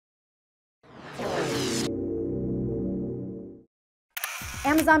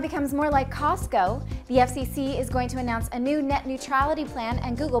Amazon becomes more like Costco. The FCC is going to announce a new net neutrality plan,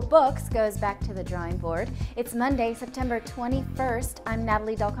 and Google Books goes back to the drawing board. It's Monday, September 21st. I'm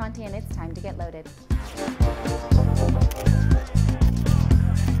Natalie Del Conte, and it's time to get loaded.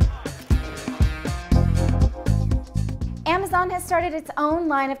 Amazon has started its own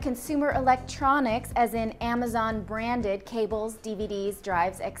line of consumer electronics, as in Amazon-branded cables, DVDs,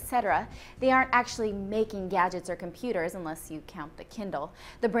 drives, etc. They aren't actually making gadgets or computers, unless you count the Kindle.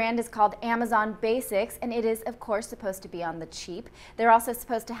 The brand is called Amazon Basics, and it is, of course, supposed to be on the cheap. They're also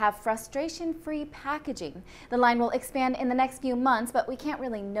supposed to have frustration-free packaging. The line will expand in the next few months, but we can't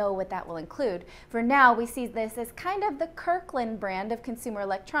really know what that will include. For now, we see this as kind of the Kirkland brand of consumer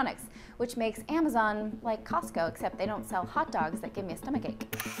electronics, which makes Amazon like Costco, except they don't sell hot dogs that give me a stomachache.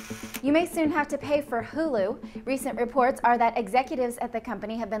 You may soon have to pay for Hulu. Recent reports are that executives at the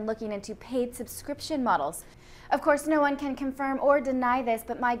company have been looking into paid subscription models. Of course, no one can confirm or deny this,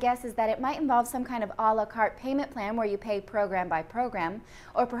 but my guess is that it might involve some kind of a la carte payment plan where you pay program by program,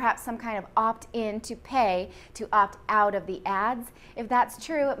 or perhaps some kind of opt-in to pay to opt out of the ads. If that's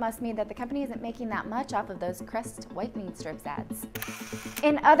true, it must mean that the company isn't making that much off of those Crest whitening strips ads.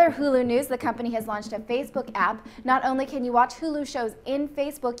 In other Hulu news, the company has launched a Facebook app. Not only can you watch Hulu shows in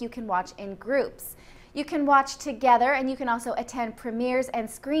Facebook, you can watch in groups. You can watch together, and you can also attend premieres and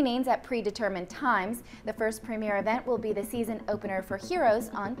screenings at predetermined times. The first premiere event will be the season opener for Heroes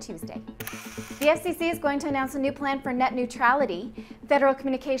on Tuesday. The FCC is going to announce a new plan for net neutrality. Federal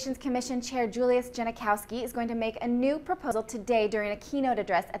Communications Commission Chair Julius Genachowski is going to make a new proposal today during a keynote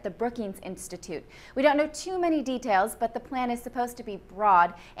address at the Brookings Institute. We don't know too many details, but the plan is supposed to be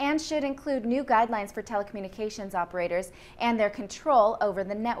broad and should include new guidelines for telecommunications operators and their control over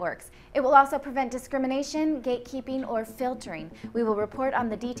the networks. It will also prevent discrimination, gatekeeping, or filtering. We will report on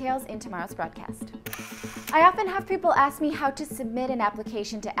the details in tomorrow's broadcast. I often have people ask me how to submit an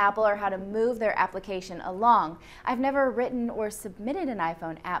application to Apple or how to move their application along. I've never written or submitted an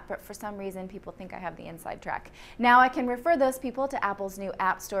iPhone app, but for some reason people think I have the inside track. Now I can refer those people to Apple's new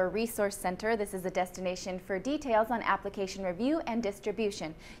App Store Resource Center. This is a destination for details on application review and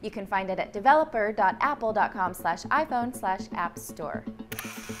distribution. You can find it at developer.apple.com/iPhone/App Store.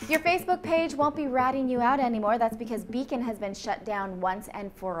 Your Facebook page won't be ratting you out anymore. That's because Beacon has been shut down once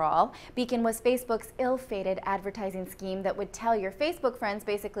and for all. Beacon was Facebook's ill-fated advertising scheme that would tell your Facebook friends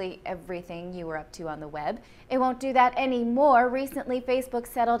basically everything you were up to on the web. It won't do that anymore. Recently, Facebook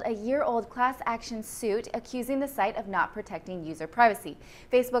settled a year-old class action suit accusing the site of not protecting user privacy.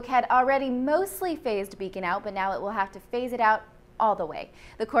 Facebook had already mostly phased Beacon out, but now it will have to phase it out all the way.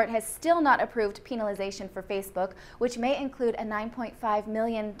 The court has still not approved penalization for Facebook, which may include a $9.5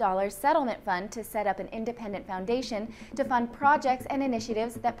 million settlement fund to set up an independent foundation to fund projects and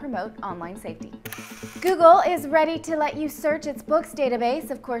initiatives that promote online safety. Google is ready to let you search its books database.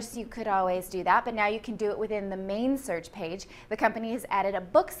 Of course, you could always do that, but now you can do it within the main search page. The company has added a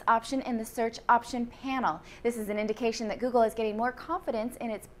books option in the search option panel. This is an indication that Google is getting more confidence in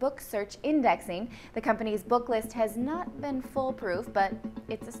its book search indexing. The company's book list has not been foolproof, but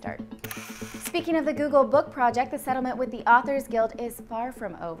it's a start. Speaking of the Google Book Project, the settlement with the Authors Guild is far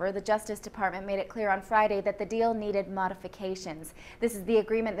from over. The Justice Department made it clear on Friday that the deal needed modifications. This is the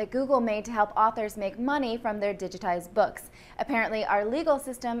agreement that Google made to help authors make money from their digitized books. Apparently, our legal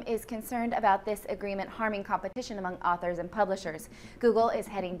system is concerned about this agreement harming competition among authors and publishers. Google is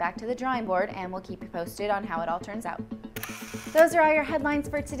heading back to the drawing board, and we'll keep you posted on how it all turns out. Those are all your headlines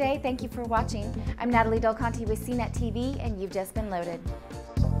for today. Thank you for watching. I'm Natalie Del Conte with CNET TV, and you've just been loaded.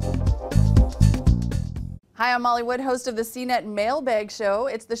 Hi, I'm Molly Wood, host of the CNET Mailbag Show.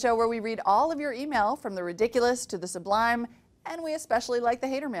 It's the show where we read all of your email, from the ridiculous to the sublime, and we especially like the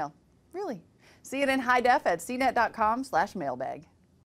hater mail. Really. See it in high def at cnet.com/mailbag.